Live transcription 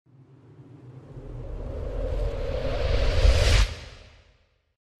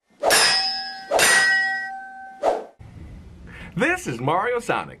This is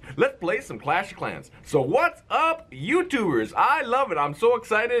MARIOSONIC. Let's play some Clash of Clans. So what's up, YouTubers? I love it. I'm so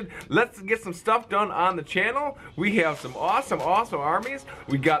excited. Let's get some stuff done on the channel. We have some awesome armies.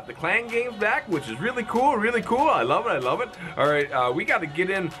 We got the clan games back, which is really cool, really cool. I love it, I love it. All right, we got to get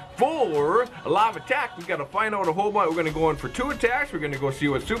in for a live attack. We got to find out a whole bunch. We're going to go in for 2 attacks. We're going to go see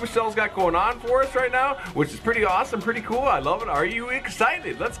what Supercell's got going on for us right now, which is pretty awesome, pretty cool. I love it. Are you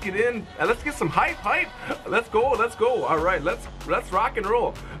excited? Let's get in. Let's get some hype. Let's go, let's go. All right, let's rock and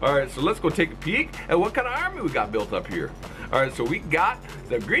roll. All right, so let's go take a peek at what kind of army we got built up here. All right, so we got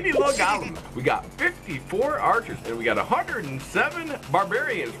the greedy little goblin. We got 54 archers and we got 107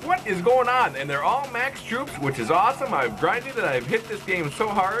 barbarians. What is going on? And they're all max troops, which is awesome. I've grinded and I've hit this game so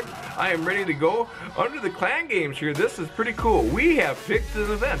hard. I am ready to go. Under the clan games here, this is pretty cool. We have picked an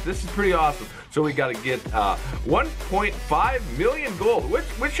event. This is pretty awesome. So we got to get 1.5 million gold,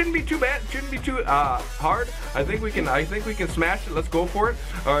 which shouldn't be too bad. Shouldn't be too hard. I think we can smash it. Let's go for it.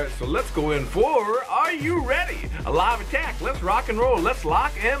 All right, so let's go in for. Are you ready? A live attack. Let's rock and roll. Let's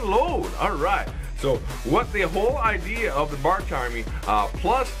lock and load. All right. So what the whole idea of the Barch army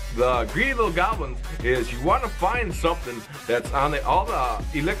plus the greedy little goblins is, you want to find something that's on all the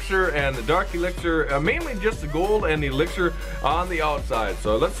elixir and the dark elixir, mainly just the gold and the elixir on the outside.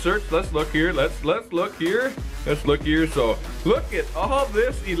 So let's search, let's look here, let's look here, let's look here. So look at all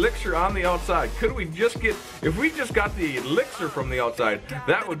this elixir on the outside. Could we just get, if we just got the elixir from the outside,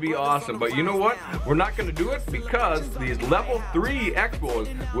 that would be awesome. But you know what? We're not going to do it because these level 3 expos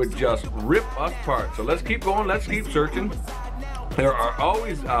would just rip us apart. So let's keep going, let's keep searching. There are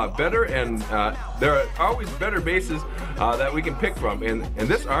always better bases that we can pick from. And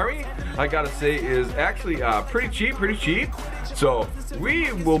this army, I gotta say, is actually pretty cheap. So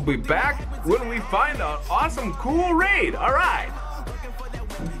we will be back when we find an awesome, cool raid. All right.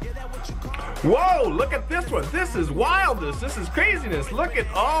 Whoa, look at this one. This is wildness. This is craziness. Look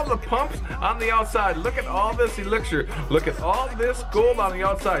at all the pumps on the outside. Look at all this elixir. Look at all this gold on the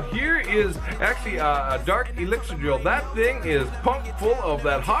outside. Here is actually a dark elixir drill. That thing is pumped full of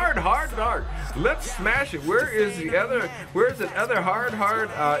that hard dark. Let's smash it. Where's that other hard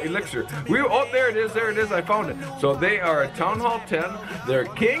elixir? Oh, there it is. I found it. So they are at Town Hall 10. Their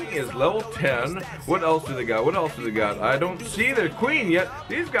king is level 10. What else do they got? I don't see their queen yet.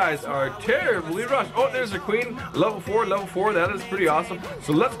 These guys are terribly rushed. Oh, there's a queen, level 4. That is pretty awesome.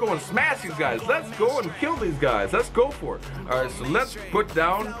 So let's go and smash these guys. Let's go and kill these guys. Let's go for it. All right, so let's put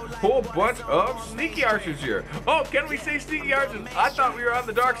down a whole bunch of sneaky archers here. Oh, can we say sneaky archers? I thought we were on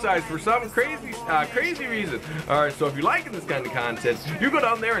the dark side for some crazy reason. All right, so if you're liking this kind of content, you go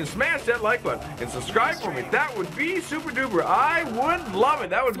down there and smash that like button and subscribe for me. That would be super duper. I would love it.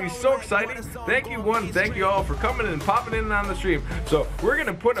 That would be so exciting. Thank you all for coming and popping in on the stream. So we're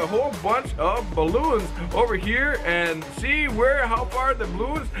gonna put a whole bunch of balloons over here and see how far the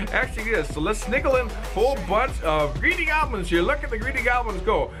balloons actually is. So let's snickle in a whole bunch of greedy goblins here. Look at the greedy goblins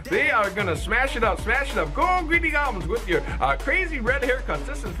go. They are gonna smash it up. Go greedy goblins with your crazy red haircuts.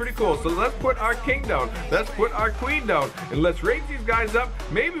 This is pretty cool. So let's put our king down. Let's put our queen down and let's raise these guys up.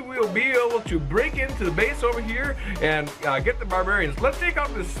 Maybe we'll be able to break into the base over here and get the barbarians. Let's take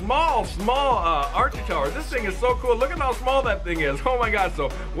out this small archer tower. This thing is so cool. Look at how small that thing is. Oh my god. So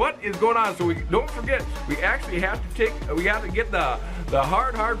what is going on? So we don't forget, we actually have to get the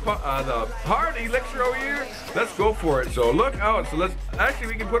hard elixir over here. Let's go for it. So look out. So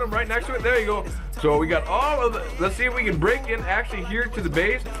we can put them right next to it. There you go. So we got all of the, let's see if we can break in actually here to the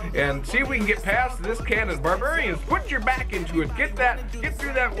base and see if we can get past this cannon. Barbarians, put your back into it. Get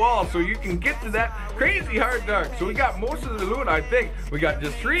through that wall so you can get to that crazy hard dark. So we got most of the loot, I think. We got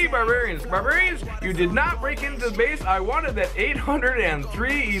just 3 barbarians. Barbarians, you did not break into the base. I wanted that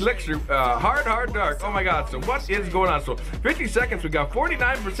 803 elixir, hard dark. Oh my god. So what is going on? So 50 seconds, we got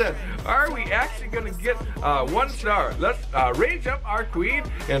 49%. Are we actually gonna get 1 star? Let's rage up our queen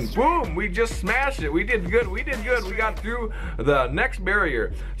and boom, we just smashed it. We did good. We got through the next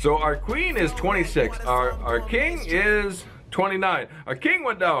barrier. So our queen is 26. Our king is 29. Our king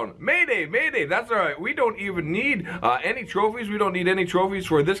went down. Mayday. That's all right. We don't even need any trophies. We don't need any trophies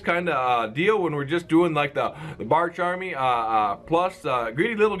for this kind of deal when we're just doing like the Barch army plus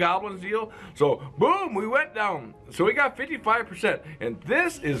greedy little goblins deal. So boom, we went down. So we got 55%, and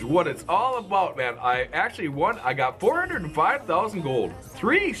this is what it's all about, man. I actually won. I got 405,000 gold,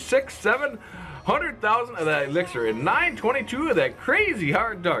 100,000 of that elixir, and 922 of that crazy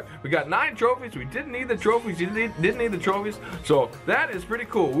hard dark. We got 9 trophies. We didn't need the trophies. Didn't need the trophies. So that is pretty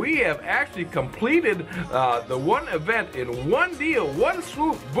cool. We have actually completed the one event in one deal, one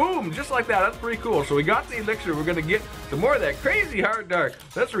swoop. Boom, just like that. That's pretty cool. So we got the elixir. We're gonna get some more of that crazy hard dark.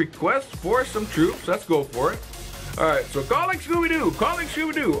 Let's request for some troops. Let's go for it. All right, so calling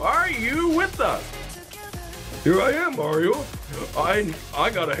Scooby-Doo, are you with us? Here I am, Mario. I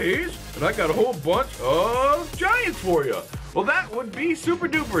got a haze, and I got a whole bunch of giants for you. Well, that would be super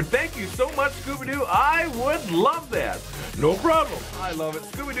duper. Thank you so much, Scooby-Doo. I would love that. No problem. I love it.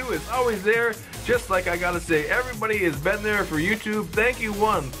 Scooby-Doo is always there. Just like I gotta say, everybody has been there for YouTube. Thank you,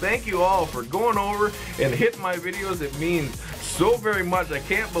 one. Thank you all for going over and hitting my videos. It means so very much. I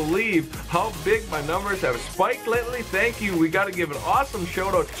can't believe how big my numbers have spiked lately. Thank you. We got to give an awesome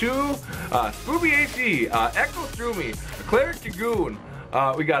shout out to SpoobyHD, EchoThruMe, CLERICDRAGOON.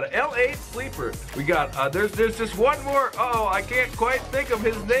 We got an L8 Sleeper. We got, there's just one more. Uh-oh, I can't quite think of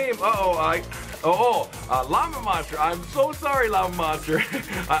his name. Llama Monster. I'm so sorry, Llama Monster.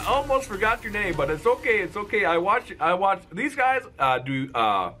 I almost forgot your name, but it's okay. It's okay. I watch these guys do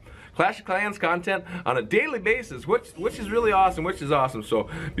Clash of Clans content on a daily basis, which is really awesome, So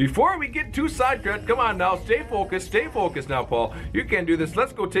before we get too sidetracked, come on now, stay focused now, Paul. You can do this.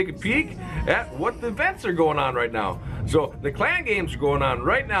 Let's go take a peek at what the events are going on right now. So the clan games are going on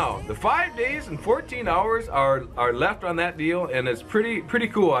right now. The 5 days and 14 hours are left on that deal, and it's pretty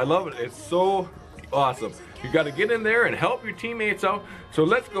cool. I love it. It's so awesome. You got to get in there and help your teammates out. So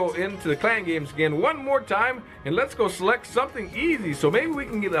let's go into the clan games again one more time, and let's go select something easy. So maybe we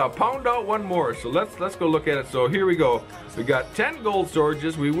can get pound out one more. So let's go look at it. So here we go. We got 10 gold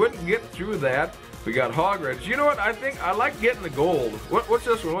storages. We wouldn't get through that. We got hog reds. You know what? I think I like getting the gold. What's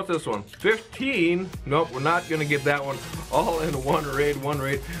this one? What's this one? 15. Nope, we're not gonna get that one all in one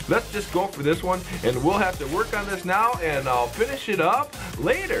raid. Let's just go for this one, and we'll have to work on this now, and I'll finish it up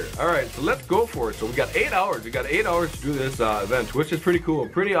later. All right, so let's go for it. So we got 8 hours. We got 8 hours to do this event, which is pretty cool,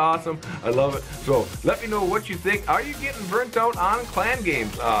 pretty awesome. I love it. So let me know what you think. Are you getting burnt out on clan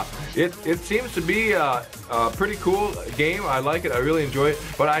games? It seems to be a pretty cool game. I like it. I really enjoy it.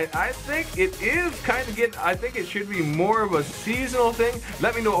 But I think it is kind of getting, I think it should be more of a seasonal thing.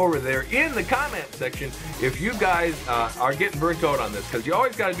 Let me know over there in the comment section if you guys are getting burnt out on this, because you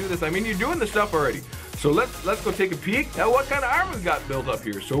always got to do this. I mean, you're doing the stuff already. So let's go take a peek at what kind of armor we got built up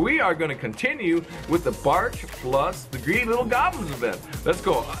here. So we are going to continue with the Barch plus the Greedy Little Goblins event. Let's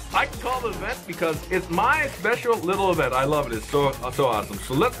go. I can call it an event because it's my special little event. I love it. It's so awesome.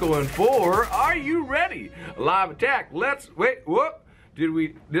 So let's go in for, are you ready? Live attack. Let's, wait, whoop.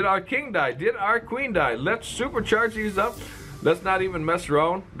 Did our king die? Did our queen die? Let's supercharge these up. Let's not even mess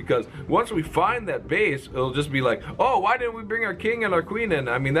around, because once we find that base, it'll just be like, oh, why didn't we bring our king and our queen in?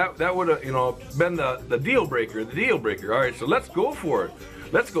 I mean, that would have, you know, been the deal breaker, All right, so let's go for it.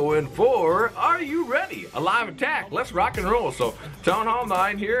 Let's go in for, are you ready? A live attack. Let's rock and roll. So Town Hall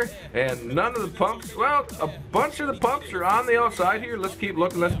 9 here, and none of the pumps, well, a bunch of the pumps are on the outside here. Let's keep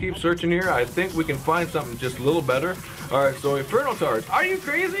looking, let's keep searching here. I think we can find something just a little better. All right, so Inferno Towers. Are you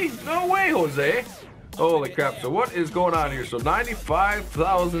crazy? No way, Jose. Holy crap. So what is going on here? So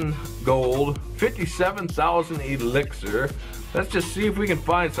 95,000 gold, 57,000 elixir. Let's just see if we can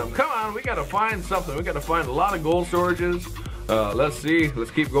find something. Come on, we got to find something. We got to find a lot of gold storages. Let's see. Let's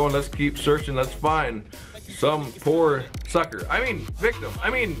keep going. Let's keep searching. Let's find some poor sucker. I mean, victim. I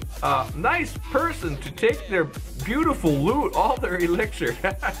mean, nice person to take their beautiful loot, all their elixir.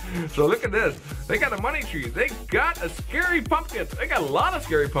 So look at this. They got a money tree. They got a scary pumpkin. They got a lot of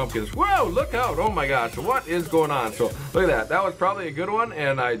scary pumpkins. Whoa, look out. Oh my gosh. So what is going on? So look at that. That was probably a good one,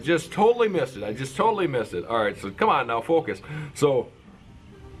 and I just totally missed it. All right, so come on now, focus. So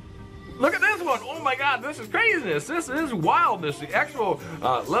look at this one. Oh my God, this is craziness. This is wildness. The actual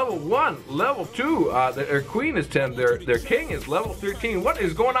level 1, level 2, their queen is 10, their king is level 13. What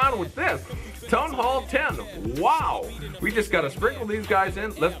is going on with this? Town Hall 10. Wow. We just got to sprinkle these guys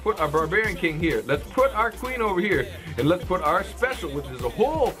in. Let's put our Barbarian King here. Let's put our Queen over here. And let's put our Special, which is a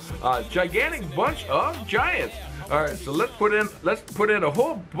whole gigantic bunch of giants. All right, so let's put in a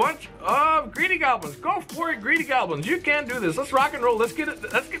whole bunch of Greedy Goblins. Go for it, Greedy Goblins. You can do this. Let's rock and roll. Let's get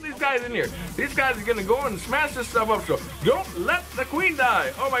these guys in here. These guys are gonna go and smash this stuff up. So don't let the Queen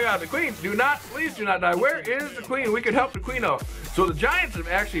die. Oh my God, the Queen, please do not die. Where is the Queen? We could help the Queen out. So the giants have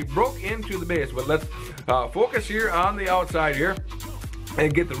actually broke into the base, but let's focus here on the outside here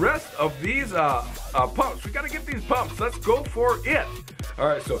and get the rest of these pumps. We gotta get these pumps. Let's go for it. All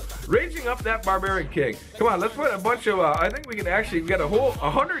right, so raising up that Barbarian King. Come on, let's put a bunch of, I think we can actually, we got a whole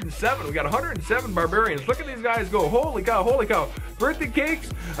 107. We got 107 Barbarians. Look at these guys go. Holy cow, holy cow. Birthday cakes,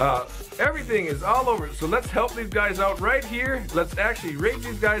 everything is all over. So let's help these guys out right here. Let's actually raise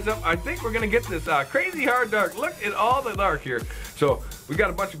these guys up. I think we're gonna get this crazy hard dark. Look at all the dark here. So we got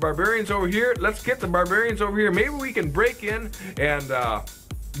a bunch of Barbarians over here. Let's get the Barbarians over here. Maybe we can break in and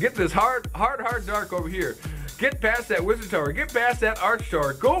get this hard dark over here. get past that wizard tower, get past that arch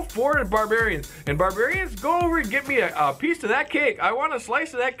tower, go forward, barbarians. And barbarians, go over and get me a piece of that cake. I want a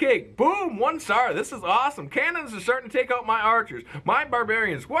slice of that cake. Boom, 1 star. This is awesome. Cannons are starting to take out my archers, my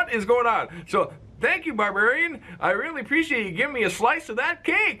barbarians. What is going on? So thank you, barbarian. I really appreciate you giving me a slice of that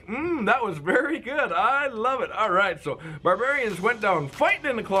cake. That was very good. I love it. All right, so barbarians went down fighting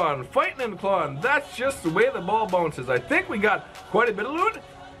in the claw, fighting in the claw. That's just the way the ball bounces. I think we got quite a bit of loot.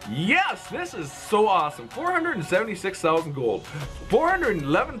 Yes, this is so awesome. 476,000 gold,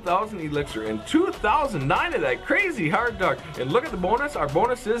 411,000 elixir, and 2,009 of that crazy hard duck. And look at the bonus. Our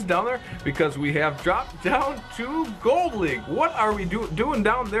bonus is down there because we have dropped down to Gold League. What are we doing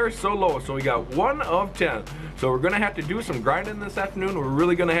down there so low? So we got 1 of 10. So we're going to have to do some grinding this afternoon. We're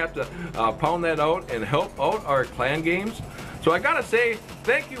really going to have to pound that out and help out our clan games. So I gotta say,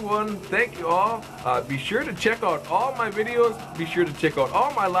 thank you one, thank you all. Be sure to check out all my videos. Be sure to check out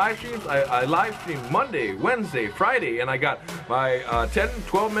all my live streams. I live stream Monday, Wednesday, Friday, and I got my 10,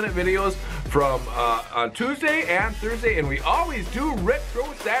 12-minute videos from on Tuesday and Thursday, and we always do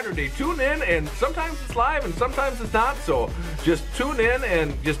Retro Saturday. Tune in, and sometimes it's live and sometimes it's not, so just tune in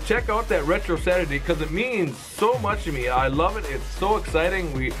and just check out that Retro Saturday because it means so much to me. I love it. It's so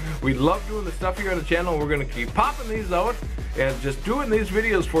exciting. We love doing the stuff here on the channel. We're going to keep popping these out and just doing these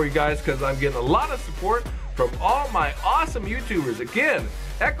videos for you guys because I'm getting a lot of support from all my awesome YouTubers. Again,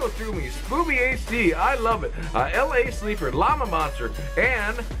 EchoThruMe, SpoobyHD, I love it, LA Sleeper, Llama Monster,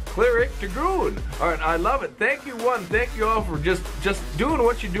 and CLERICDRAGOON. Alright, I love it. Thank you one, thank you all for just doing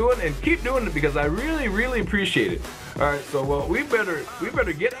what you're doing and keep doing it because I really appreciate it. Alright, so well, we better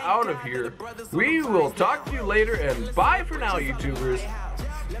get out of here. We will talk to you later and bye for now, YouTubers.